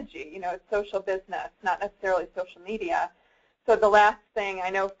strategy. It's social business, not necessarily social media. So the last thing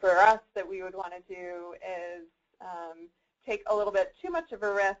I know for us that we would want to do is take a little bit too much of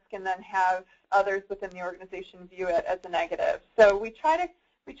a risk and then have others within the organization view it as a negative. So we try to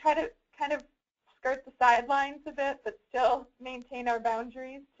kind of skirt the sidelines a bit, but still maintain our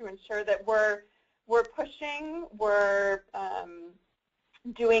boundaries to ensure that we're pushing, we're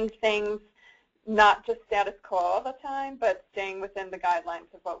doing things not just status quo all the time, but staying within the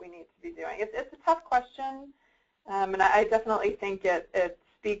guidelines of what we need to be doing. It's a tough question. And I definitely think it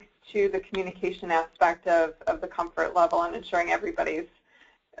speaks to the communication aspect of the comfort level and ensuring everybody's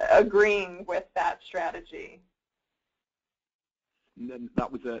agreeing with that strategy. And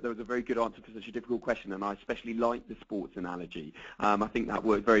that was a very good answer for such a difficult question, and I especially like the sports analogy. I think that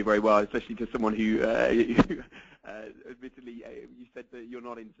worked very well, especially for someone who admittedly, you said that you're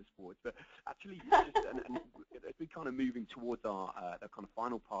not into sports, but actually, and as we're kind of moving towards our the kind of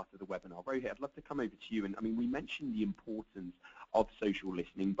final part of the webinar, Rohit, I'd love to come over to you. And I mean, we mentioned the importance of social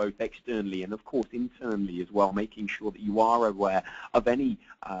listening, both externally and, of course, internally as well, making sure that you are aware of any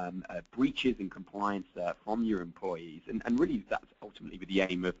breaches in compliance from your employees. And really, that's ultimately with the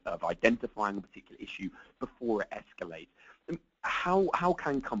aim of identifying a particular issue before it escalates. How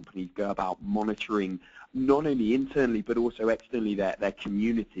can companies go about monitoring not only internally but also externally their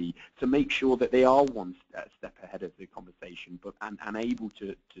community to make sure that they are one step ahead of the conversation and able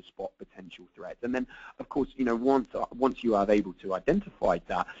to spot potential threats? And then, of course, once you are able to identify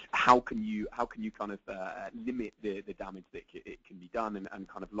that, how can you kind of limit the damage that it can be done and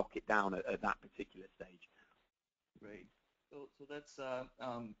kind of lock it down at that particular stage? Right. So that's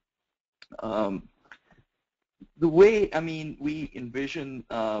the way, I mean, we envision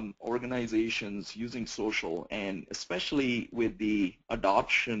organizations using social, and especially with the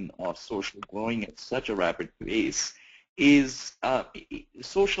adoption of social growing at such a rapid pace, is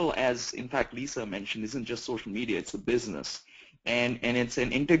social, as in fact Lisa mentioned, isn't just social media, it's a business. And it's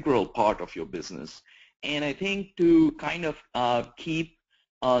an integral part of your business. And I think to kind of keep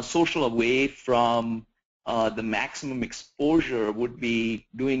social away from the maximum exposure would be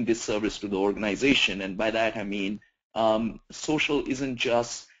doing disservice to the organization. And by that I mean social isn't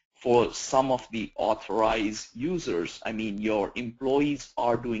just for some of the authorized users. I mean, your employees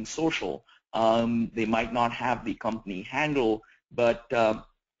are doing social. They might not have the company handle, but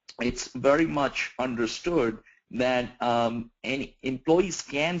it's very much understood that any employees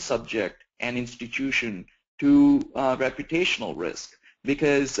can subject an institution to reputational risk.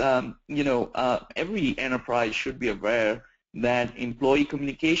 Because every enterprise should be aware that employee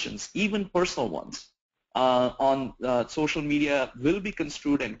communications, even personal ones, on social media will be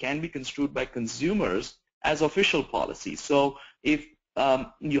construed and can be construed by consumers as official policies. So if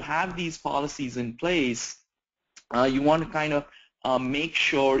you have these policies in place, you want to kind of make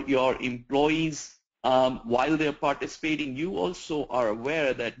sure your employees, while they're participating, you also are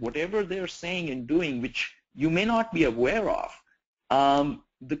aware that whatever they're saying and doing, which you may not be aware of,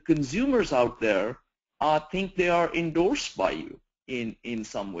 the consumers out there think they are endorsed by you in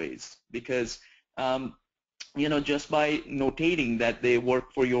some ways, because just by notating that they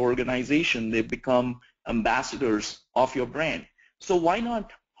work for your organization, they become ambassadors of your brand. So why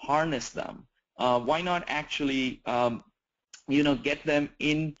not harness them? Why not actually get them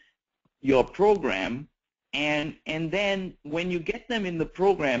in your program, and then when you get them in the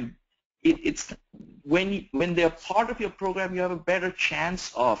program, it's when they're part of your program, you have a better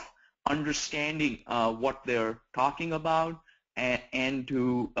chance of understanding what they're talking about and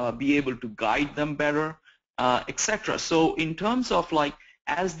to be able to guide them better, etc. So in terms of like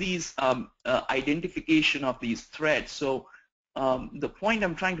as these identification of these threats, so the point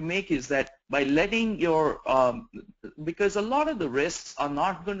I'm trying to make is that by letting your, because a lot of the risks are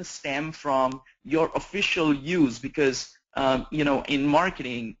not going to stem from your official use, because in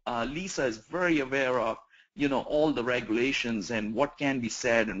marketing, Lisa is very aware of all the regulations and what can be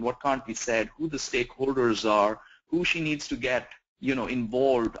said and what can't be said, who the stakeholders are, who she needs to get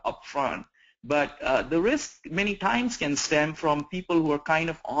involved up front. But the risk many times can stem from people who are kind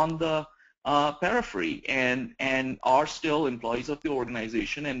of on the periphery and are still employees of the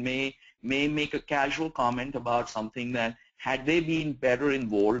organization and may make a casual comment about something that, had they been better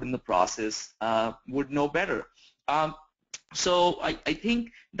involved in the process, would know better. So I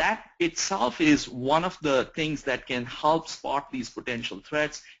think that itself is one of the things that can help spot these potential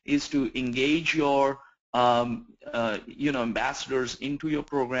threats, is to engage your ambassadors into your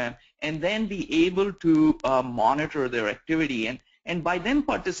program and then be able to monitor their activity. And by them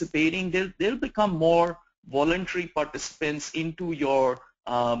participating, they'll become more voluntary participants into your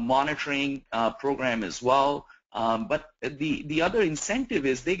monitoring program as well. But the other incentive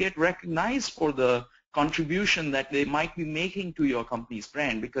is they get recognized for the contribution that they might be making to your company's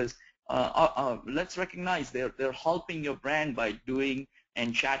brand, because let's recognize they're helping your brand by doing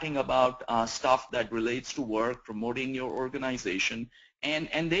and chatting about stuff that relates to work, promoting your organization,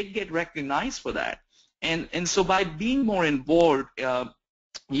 and they get recognized for that. And so by being more involved,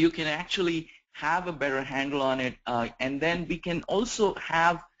 you can actually have a better handle on it, and then we can also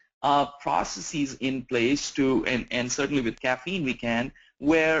have processes in place to, and certainly with Cafyne we can,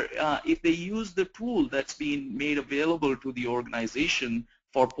 where if they use the tool that's been made available to the organization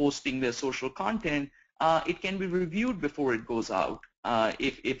for posting their social content, it can be reviewed before it goes out,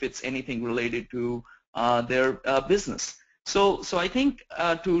 if it's anything related to their business. So I think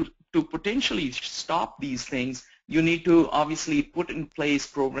to potentially stop these things, you need to obviously put in place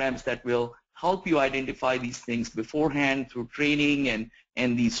programs that will help you identify these things beforehand through training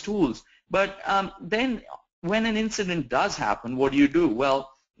and these tools. But then when an incident does happen, what do you do?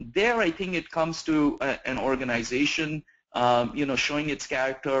 Well, there I think it comes to an organization showing its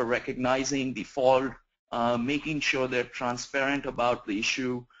character, recognizing the fault, making sure they're transparent about the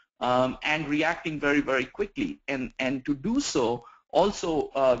issue, and reacting very, very quickly. And to do so also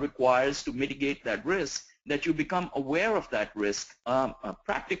requires, to mitigate that risk, that you become aware of that risk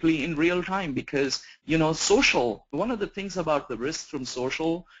practically in real time, because social, one of the things about the risks from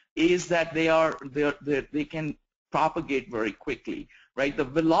social is that they can propagate very quickly, right? The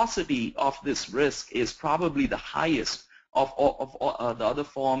velocity of this risk is probably the highest of the other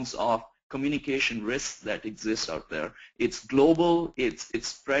forms of communication risks that exist out there. It's global, it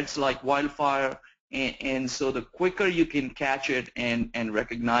spreads like wildfire, and so the quicker you can catch it and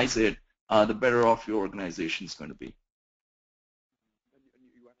recognize it, the better off your organization is going to be.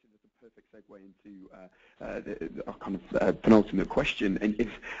 You actually, that's a perfect segue into our kind of penultimate question. And if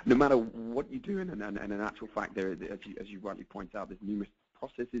no matter what you do, and in actual fact, there, as you rightly point out, there's numerous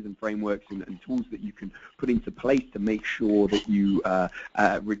processes and frameworks and tools that you can put into place to make sure that you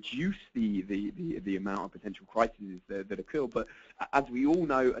reduce the amount of potential crises that occur. But as we all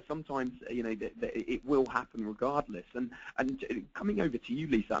know, sometimes it will happen regardless. And coming over to you,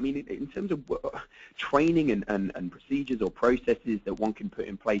 Lisa, I mean, in terms of training and procedures or processes that one can put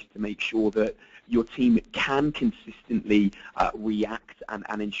in place to make sure that your team can consistently react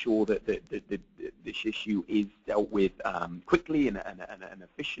and ensure that this issue is dealt with quickly and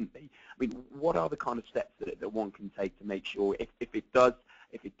efficiently. I mean, what are the kind of steps that one can take to make sure if it does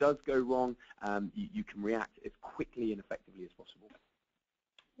go wrong, you can react as quickly and effectively as possible?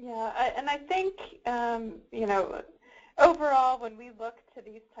 Yeah, and I think overall, when we look to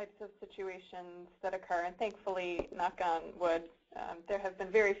these types of situations that occur, and thankfully, knock on wood, there have been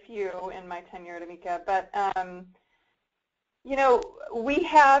very few in my tenure at Amica, but we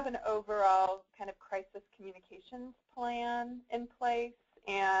have an overall kind of crisis communications plan in place,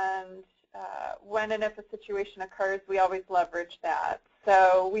 and when and if a situation occurs, we always leverage that.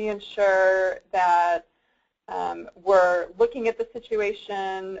 So we ensure that we're looking at the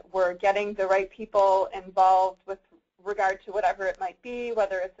situation, we're getting the right people involved with regard to whatever it might be,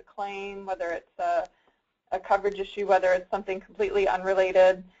 whether it's a claim, whether it's a coverage issue, whether it's something completely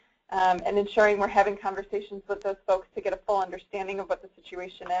unrelated, and ensuring we're having conversations with those folks to get a full understanding of what the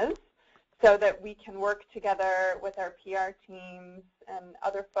situation is, so that we can work together with our PR teams and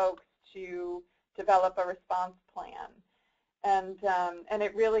other folks to develop a response plan. And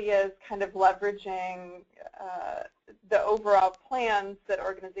it really is kind of leveraging the overall plans that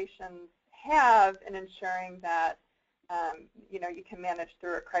organizations have in ensuring that you can manage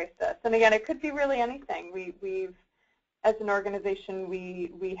through a crisis. And again, it could be really anything. We've as an organization,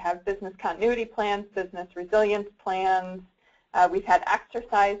 we have business continuity plans, business resilience plans. We've had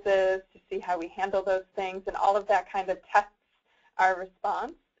exercises to see how we handle those things, and all of that kind of tests our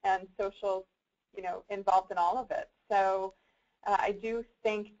response, and social's involved in all of it. So I do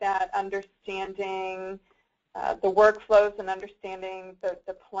think that understanding the workflows and understanding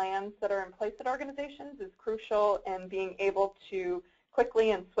the plans that are in place at organizations is crucial in being able to quickly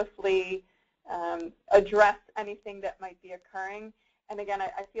and swiftly address anything that might be occurring. And again,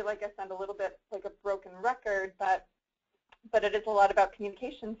 I feel like I sound a little bit like a broken record, but it is a lot about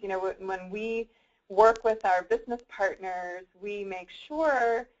communications. When we work with our business partners, we make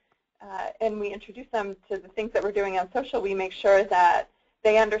sure, and we introduce them to the things that we're doing on social, we make sure that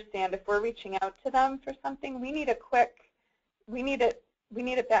they understand if we're reaching out to them for something, we need it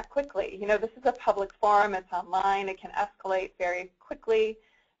back quickly. This is a public forum, it's online, it can escalate very quickly.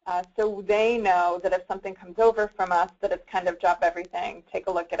 So they know that if something comes over from us, that it's kind of drop everything, take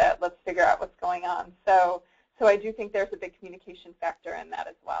a look at it, let's figure out what's going on. So I do think there's a big communication factor in that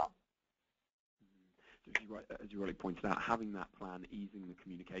as well. As you rightly pointed out, having that plan, easing the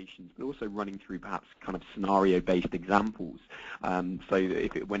communications, but also running through perhaps kind of scenario-based examples. So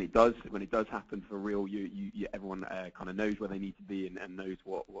when it does happen for real, everyone kind of knows where they need to be and knows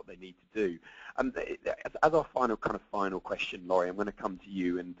what they need to do. As our final question, Laurie, I'm going to come to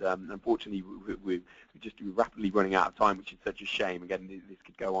you. And unfortunately, we're just rapidly running out of time, which is such a shame. Again, this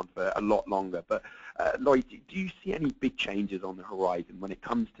could go on for a lot longer. But Laurie, do you see any big changes on the horizon when it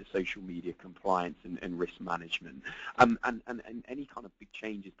comes to social media compliance and risk management, and any kind of big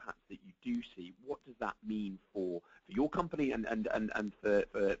changes perhaps that you do see? What does that mean for your company and for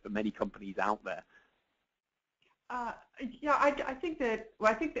many companies out there? Yeah, I think that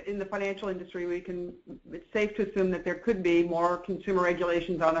in the financial industry, it's safe to assume that there could be more consumer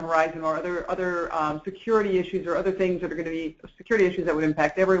regulations on the horizon, or other security issues, or other things that are going to be security issues that would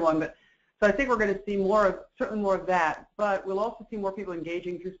impact everyone. But so I think we're going to see certainly more of that. But we'll also see more people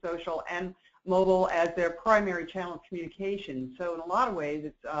engaging through social and mobile as their primary channel of communication. So in a lot of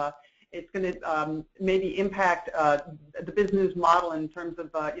ways, It's going to maybe impact the business model in terms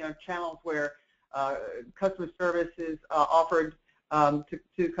of channels where customer service is offered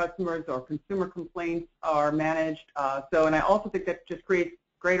to customers, or consumer complaints are managed. And I also think that just creates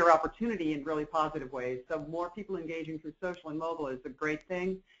greater opportunity in really positive ways. So more people engaging through social and mobile is a great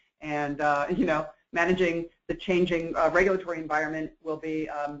thing. And managing the changing regulatory environment will be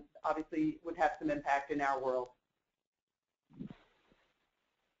obviously would have some impact in our world.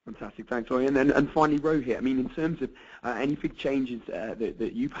 Fantastic, thanks, Roy. And finally, Rohit, I mean, in terms of any big changes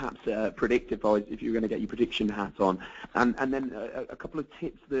that you perhaps predict, if you're going to get your prediction hat on, and then a couple of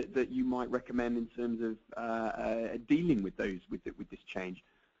tips that you might recommend in terms of dealing with those with this change.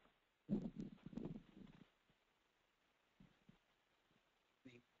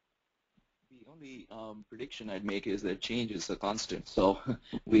 The only prediction I'd make is that change is a constant. So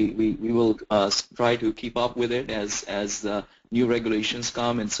we will try to keep up with it as new regulations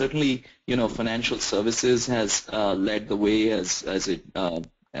come, and certainly financial services has led the way as it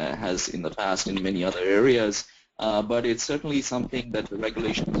has in the past in many other areas. But it's certainly something that the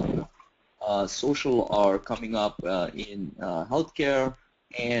regulations social are coming up in healthcare,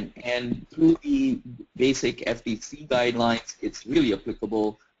 and through the basic FTC guidelines, it's really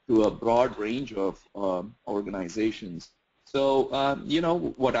applicable to a broad range of organizations. So,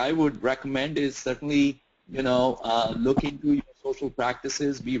 what I would recommend is certainly, look into your social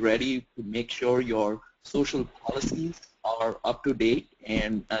practices, be ready to make sure your social policies are up to date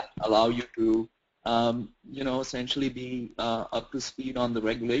and allow you to, essentially be up to speed on the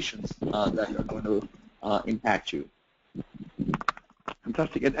regulations that are going to impact you.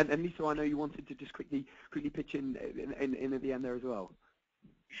 Fantastic. And Lisa, I know you wanted to just quickly pitch in at the end there as well.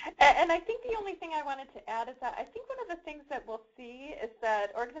 And I think the only thing I wanted to add is that I think one of the things that we'll see is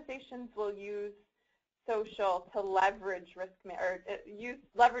that organizations will use social to leverage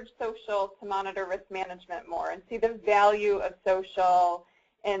leverage social to monitor risk management more, and see the value of social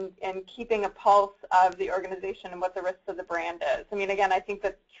and keeping a pulse of the organization and what the risks of the brand is. I mean, again, I think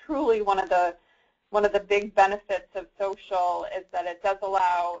that's truly one of the big benefits of social is that it does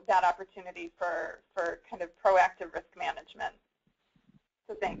allow that opportunity for kind of proactive risk management.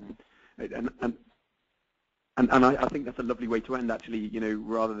 So thanks. And I think that's a lovely way to end, actually,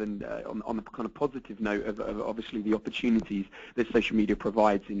 rather than on the kind of positive note of obviously the opportunities that social media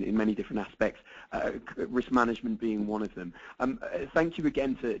provides in many different aspects, risk management being one of them. Thank you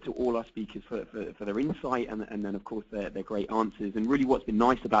again to all our speakers for their insight and then, of course, their great answers. And really what's been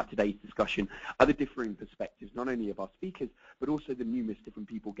nice about today's discussion are the differing perspectives, not only of our speakers, but also the numerous different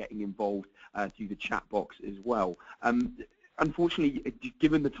people getting involved through the chat box as well. Unfortunately,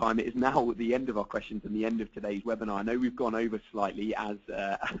 given the time, it is now the end of our questions and the end of today's webinar. I know we've gone over slightly, as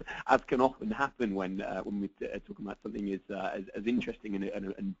can often happen when we're talking about something as interesting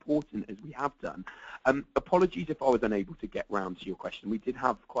and important as we have done. Apologies if I was unable to get round to your question. We did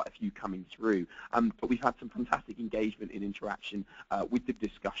have quite a few coming through, but we've had some fantastic engagement and interaction with the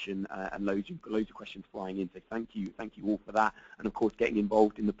discussion and loads of questions flying in. So thank you all for that, and of course getting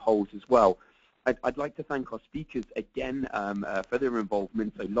involved in the polls as well. I'd like to thank our speakers again for their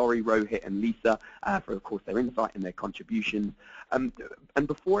involvement, so Laurie, Rohit and Lisa, for of course their insight and their contributions. And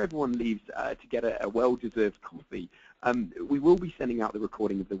before everyone leaves to get a well-deserved coffee, we will be sending out the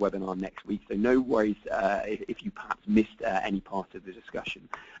recording of the webinar next week, so no worries if you perhaps missed any part of the discussion.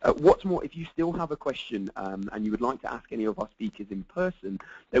 What's more, if you still have a question and you would like to ask any of our speakers in person,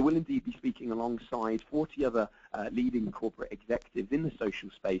 they will indeed be speaking alongside 40 other leading corporate executives in the social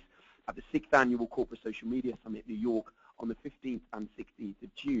space at the 6th Annual Corporate Social Media Summit New York on the 15th and 16th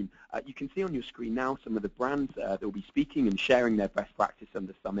of June. You can see on your screen now some of the brands that will be speaking and sharing their best practice on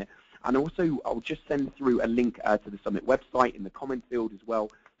the summit. And also, I'll just send through a link to the summit website in the comment field as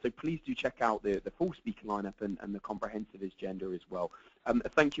well. So please do check out the full speaker lineup and the comprehensive agenda as well.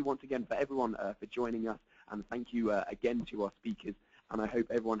 Thank you once again for everyone for joining us, and thank you again to our speakers. And I hope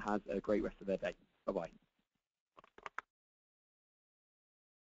everyone has a great rest of their day. Bye-bye.